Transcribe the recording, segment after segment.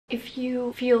If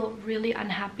you feel really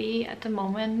unhappy at the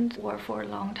moment or for a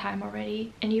long time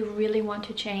already and you really want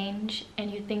to change and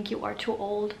you think you are too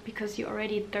old because you're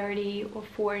already 30 or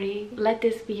 40, let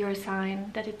this be your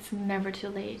sign that it's never too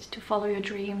late to follow your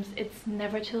dreams. It's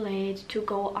never too late to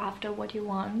go after what you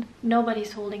want.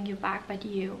 Nobody's holding you back but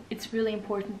you. It's really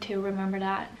important to remember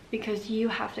that, because you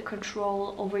have the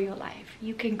control over your life.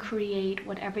 You can create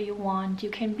whatever you want. You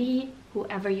can be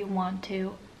whoever you want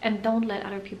to. And don't let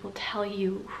other people tell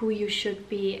you who you should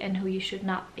be and who you should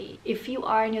not be. If you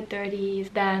are in your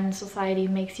 30s, then society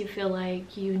makes you feel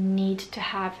like you need to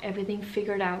have everything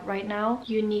figured out right now.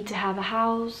 You need to have a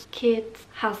house, kids,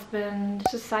 husband.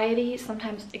 Society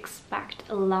sometimes expect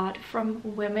a lot from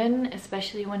women,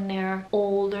 especially when they're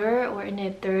older or in their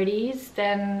 30s.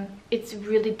 Then it's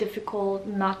really difficult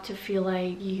not to feel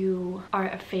like you are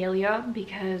a failure,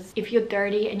 because if you're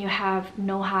 30 and you have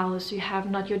no house, you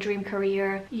have not your dream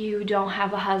career, you don't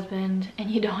have a husband and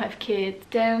you don't have kids,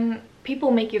 then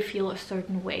people make you feel a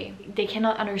certain way. They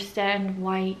cannot understand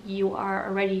why you are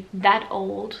already that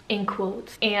old, in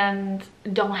quotes, and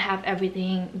don't have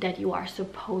everything that you are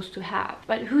supposed to have.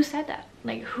 But who said that?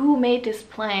 Like, who made this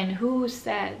plan? Who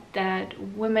said that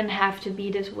women have to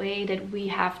be this way, that we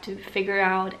have to figure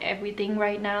out everything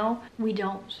right now? We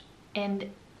don't. And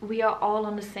we are all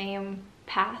on the same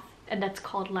path, and that's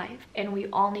called life. And we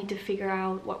all need to figure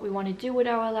out what we want to do with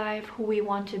our life, who we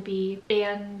want to be.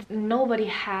 And nobody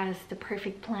has the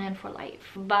perfect plan for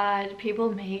life, but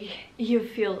people make you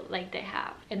feel like they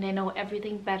have, and they know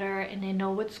everything better, and they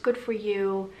know what's good for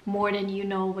you more than you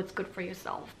know what's good for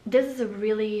yourself. This is a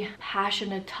really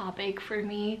passionate topic for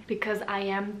me because I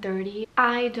am 30.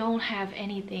 I don't have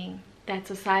anything that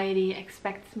society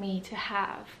expects me to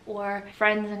have, or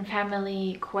friends and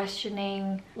family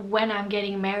questioning when I'm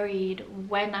getting married,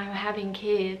 when I'm having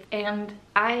kids. And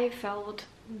I felt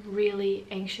really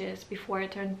anxious before I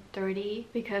turned 30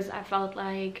 because I felt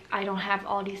like I don't have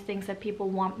all these things that people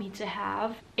want me to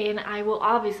have, and I will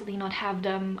obviously not have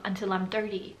them until I'm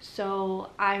 30. So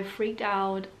I freaked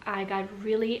out. I got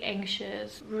really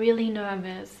anxious, really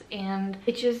nervous, and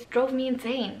it just drove me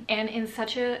insane, and in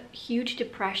such a huge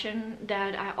depression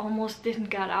that I almost didn't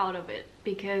get out of it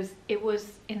because it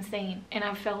was insane and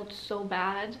I felt so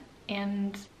bad.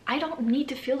 And I don't need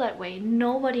to feel that way.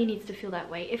 Nobody needs to feel that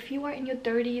way. If you are in your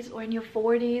 30s or in your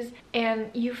 40s and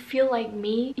you feel like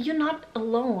me, you're not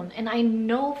alone. And I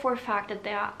know for a fact that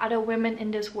there are other women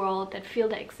in this world that feel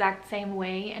the exact same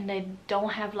way, and they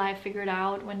don't have life figured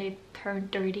out when they turn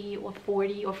 30 or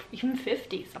 40 or even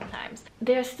 50 sometimes.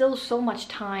 There's still so much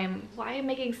time. Why are you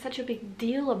making such a big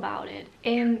deal about it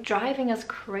and driving us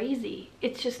crazy?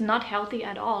 It's just not healthy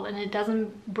at all, and it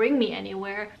doesn't bring me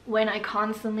anywhere when I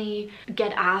constantly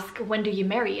get asked, when do you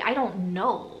marry? I don't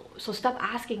know. So stop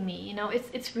asking me, you know.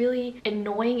 It's really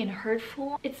annoying and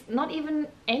hurtful. It's not even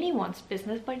anyone's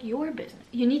business but your business.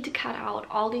 You need to cut out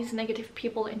all these negative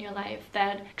people in your life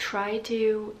that try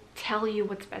to tell you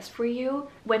what's best for you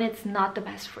when it's not the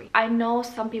best for you. I know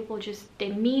some people just, they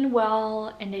mean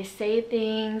well and they say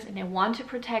things and they want to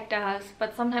protect us,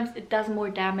 but sometimes it does more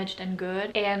damage than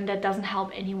good, and that doesn't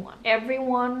help anyone.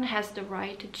 Everyone has the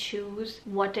right to choose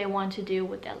what they want to do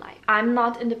with their life. I'm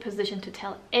not in the position to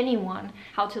tell anyone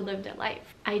how to live their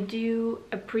life. I do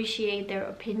appreciate their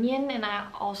opinion, and I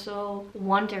also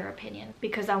want their opinion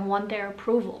because I want their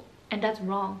approval, and that's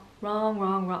wrong.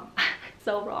 Wrong.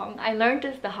 So wrong. I learned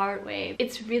this the hard way.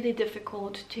 It's really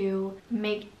difficult to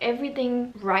make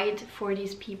everything right for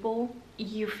these people.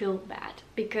 You feel bad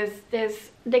because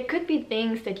there could be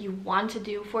things that you want to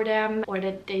do for them, or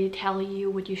that they tell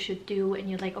you what you should do, and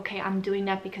you're like, okay, I'm doing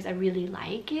that because I really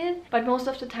like it. But most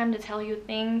of the time they tell you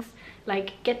things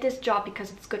like, get this job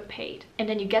because it's good paid, and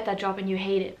then you get that job and you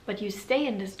hate it, but you stay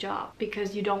in this job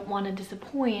because you don't want to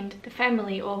disappoint the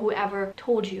family or whoever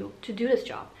told you to do this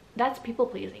job. That's people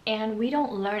pleasing, and we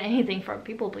don't learn anything from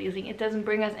people pleasing. It doesn't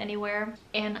bring us anywhere.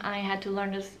 And I had to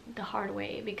learn this the hard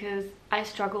way because I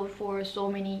struggled for so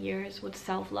many years with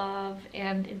self-love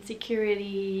and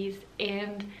insecurities,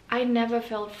 and I never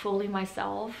felt fully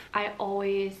myself. I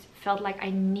always felt like I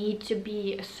need to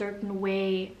be a certain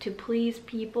way to please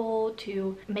people,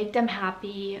 to make them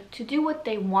happy, to do what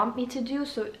they want me to do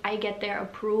so I get their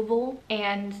approval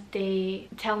and they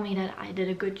tell me that I did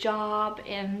a good job.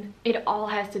 And it all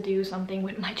has to do something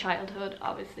with my childhood.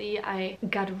 Obviously, I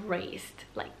got raised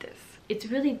like this. It's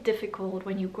really difficult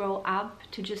when you grow up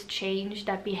to just change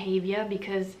that behavior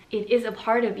because it is a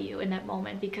part of you in that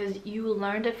moment, because you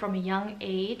learned it from a young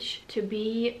age to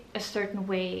be a certain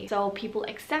way so people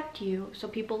accept you, so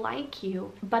people like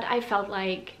you. But I felt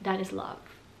like that is love.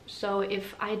 So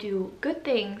if I do good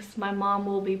things, my mom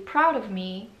will be proud of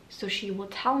me so she will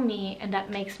tell me, and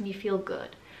that makes me feel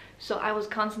good. So I was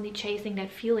constantly chasing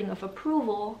that feeling of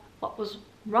approval, what was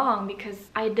wrong, because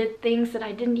I did things that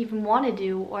I didn't even want to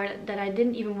do, or that I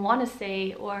didn't even want to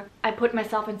say, or I put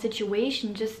myself in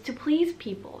situations just to please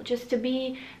people, just to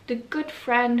be the good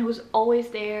friend who's always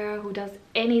there, who does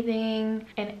anything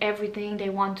and everything they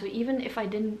want to, even if I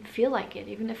didn't feel like it,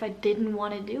 even if I didn't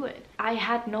want to do it. I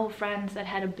had no friends that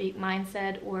had a big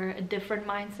mindset or a different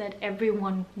mindset.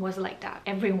 Everyone was like that,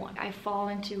 everyone. I fall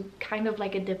into kind of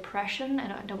like a depression,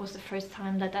 and that was the first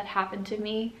time that that happened to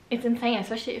me. It's insane,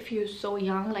 especially if you're so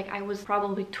young. Like, I was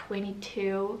probably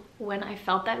 22 when I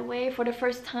felt that way for the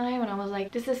first time, and I was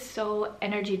like, this is so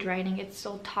energy draining, it's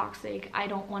so toxic, I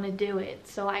don't want to do it.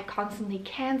 So I constantly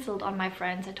canceled on my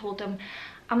friends. I told them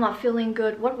I'm not feeling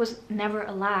good, what was never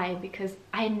a lie, because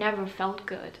I never felt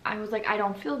good. I was like, I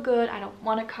don't feel good, I don't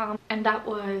want to come. And that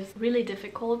was really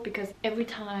difficult, because every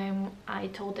time I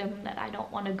told them that I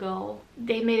don't want to go,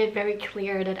 they made it very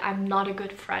clear that I'm not a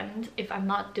good friend if I'm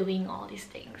not doing all these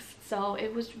things. So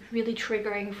it was really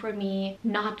triggering for me,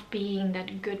 not being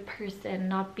that good person,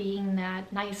 not being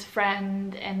that nice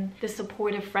friend and the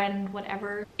supportive friend,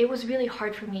 whatever. It was really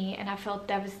hard for me, and I felt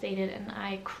devastated, and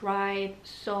I cried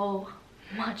so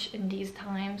much in these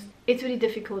times. It's really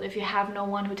difficult if you have no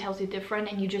one who tells you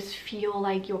different, and you just feel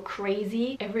like you're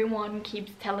crazy. Everyone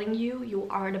keeps telling you you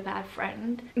are the bad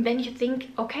friend. And then you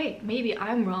think, okay, maybe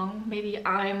I'm wrong, maybe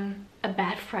I'm a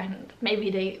bad friend,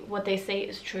 maybe what they say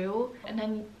is true. And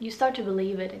then you start to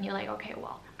believe it, and you're like, okay,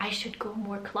 well, I should go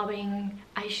more clubbing,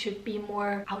 I should be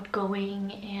more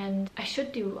outgoing, and I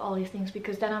should do all these things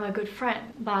because then I'm a good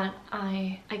friend. But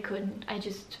I couldn't. I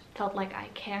just felt like I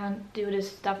can't do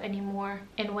this stuff anymore.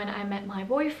 And when I met my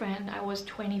boyfriend, I was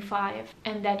 25,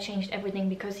 and that changed everything,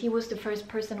 because he was the first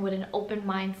person with an open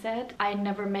mindset. I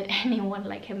never met anyone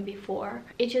like him before.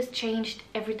 It just changed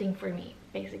everything for me,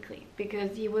 basically,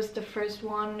 because he was the first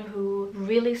one who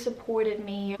really supported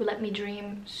me, who let me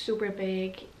dream super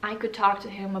big. I could talk to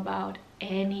him about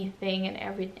anything and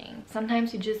everything.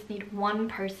 Sometimes you just need one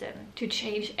person to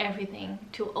change everything,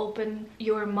 to open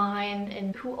your mind,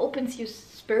 and who opens you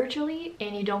spiritually,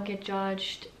 and you don't get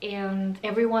judged, and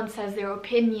everyone says their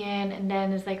opinion, and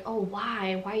then it's like, oh,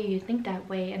 why do you think that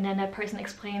way? And then that person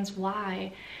explains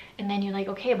why, and then you're like,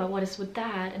 okay, but what is with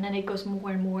that? And then it goes more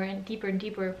and more and deeper and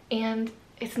deeper. And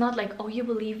it's not like, oh, you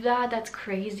believe that? That's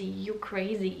crazy. You're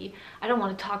crazy. I don't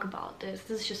want to talk about this.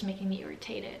 This is just making me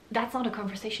irritated. That's not a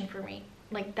conversation for me.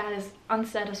 Like, that is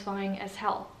unsatisfying as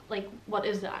hell. Like, what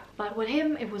is that? But with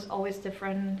him, it was always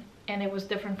different. And it was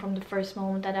different from the first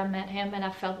moment that I met him, and I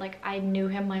felt like I knew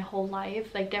him my whole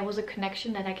life. Like, there was a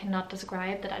connection that I cannot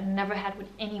describe, that I never had with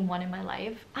anyone in my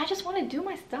life. I just want to do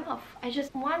my stuff. I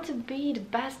just want to be the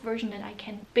best version that I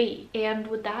can be. And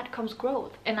with that comes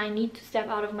growth. And I need to step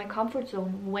out of my comfort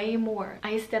zone way more.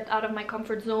 I stepped out of my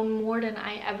comfort zone more than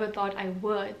I ever thought I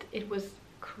would. It was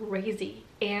crazy,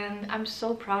 and I'm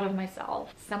so proud of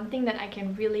myself. Something that I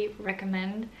can really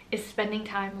recommend is spending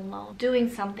time alone, doing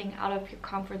something out of your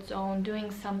comfort zone, doing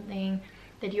something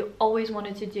that you always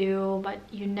wanted to do but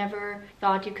you never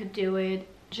thought you could do it.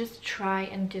 Just try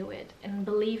and do it, and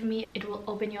believe me, it will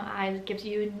open your eyes. It gives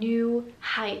you new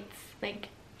heights. Like,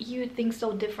 you think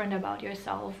so different about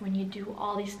yourself when you do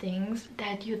all these things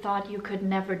that you thought you could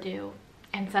never do.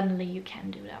 And suddenly you can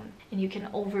do them, and you can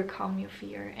overcome your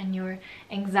fear and your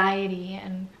anxiety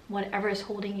and whatever is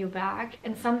holding you back.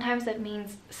 And sometimes that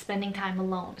means spending time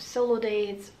alone, solo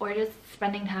dates, or just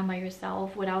spending time by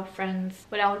yourself, without friends,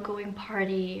 without going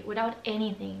party, without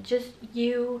anything, just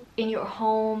you in your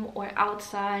home or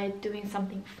outside doing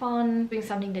something fun, doing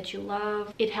something that you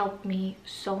love. It helped me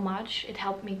so much. It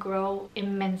helped me grow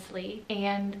immensely,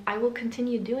 and I will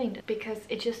continue doing it because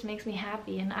it just makes me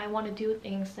happy, and I want to do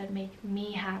things that make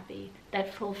me happy,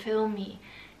 that fulfill me,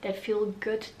 that feel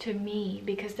good to me,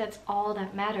 because that's all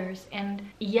that matters. And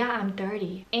yeah, I'm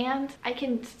 30 and I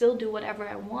can still do whatever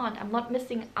I want. I'm not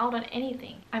missing out on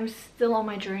anything. I'm still on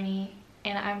my journey,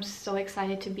 and I'm so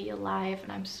excited to be alive,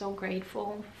 and I'm so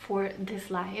grateful for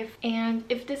this life. And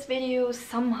if this video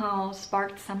somehow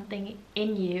sparked something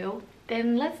in you,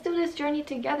 then let's do this journey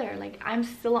together. Like, I'm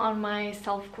still on my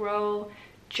self-growth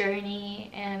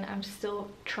journey, and I'm still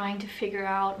trying to figure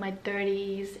out my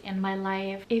 30s and my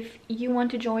life. If you want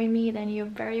to join me, then you're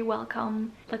very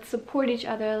welcome. Let's support each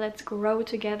other, let's grow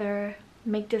together,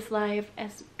 make this life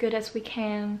as good as we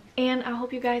can. And I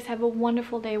hope you guys have a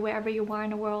wonderful day wherever you are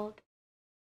in the world.